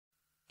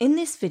In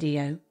this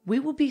video, we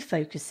will be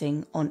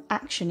focusing on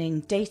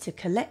actioning data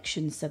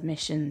collection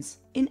submissions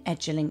in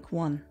Edulink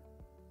 1.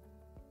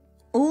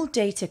 All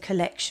data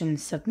collection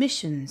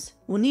submissions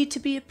will need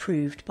to be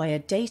approved by a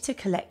data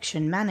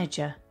collection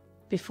manager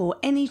before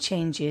any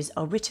changes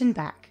are written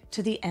back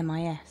to the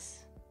MIS.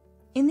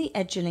 In the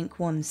Edulink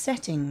 1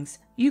 settings,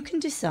 you can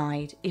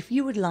decide if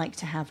you would like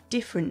to have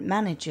different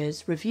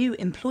managers review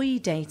employee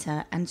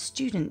data and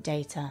student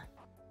data.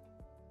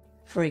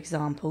 For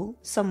example,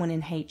 someone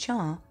in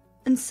HR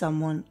and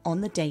someone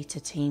on the data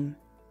team.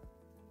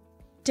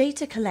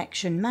 Data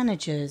collection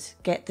managers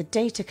get the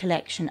data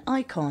collection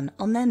icon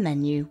on their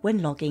menu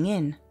when logging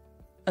in.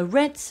 A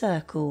red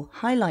circle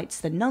highlights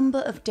the number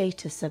of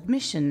data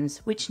submissions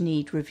which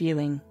need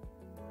reviewing.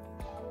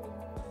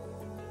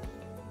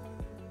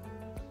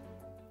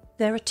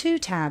 There are two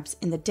tabs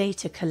in the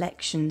data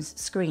collections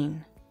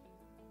screen.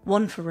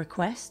 One for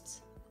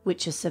requests,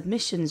 which are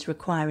submissions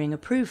requiring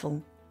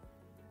approval,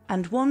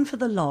 and one for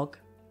the log,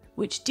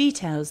 which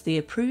details the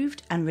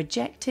approved and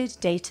rejected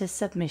data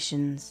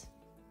submissions.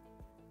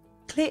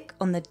 Click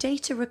on the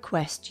data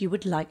request you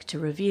would like to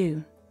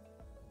review.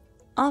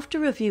 After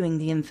reviewing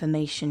the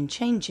information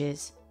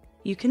changes,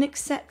 you can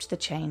accept the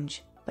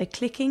change by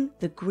clicking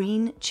the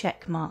green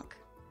check mark.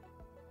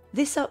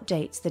 This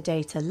updates the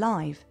data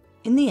live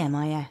in the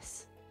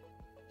MIS.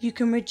 You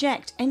can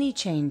reject any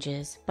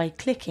changes by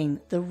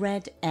clicking the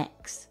red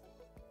X.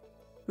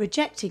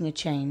 Rejecting a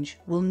change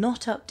will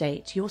not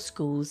update your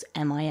school's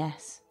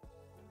MIS.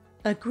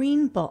 A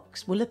green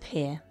box will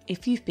appear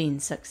if you've been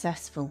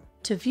successful.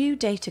 To view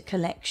data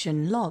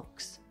collection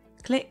logs,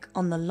 click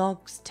on the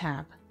Logs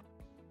tab.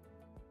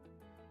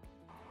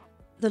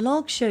 The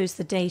log shows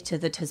the data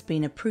that has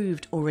been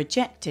approved or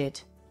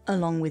rejected,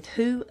 along with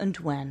who and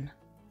when.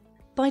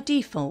 By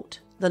default,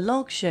 the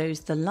log shows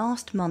the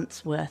last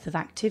month's worth of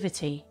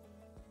activity.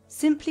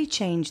 Simply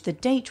change the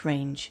date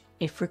range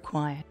if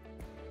required.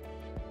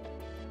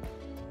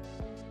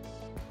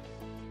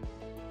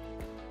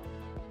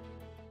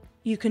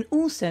 You can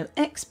also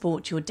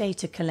export your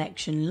data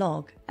collection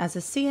log as a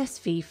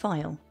CSV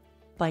file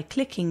by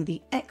clicking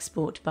the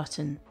Export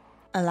button,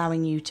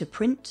 allowing you to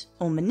print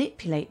or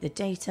manipulate the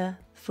data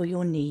for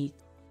your needs.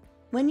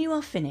 When you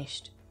are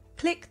finished,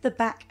 click the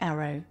back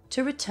arrow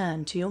to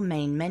return to your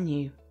main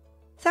menu.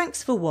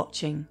 Thanks for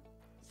watching.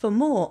 For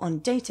more on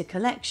data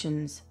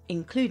collections,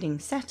 including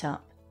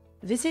setup,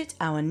 visit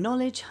our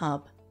Knowledge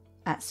Hub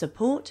at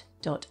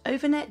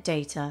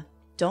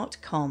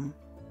support.overnetdata.com.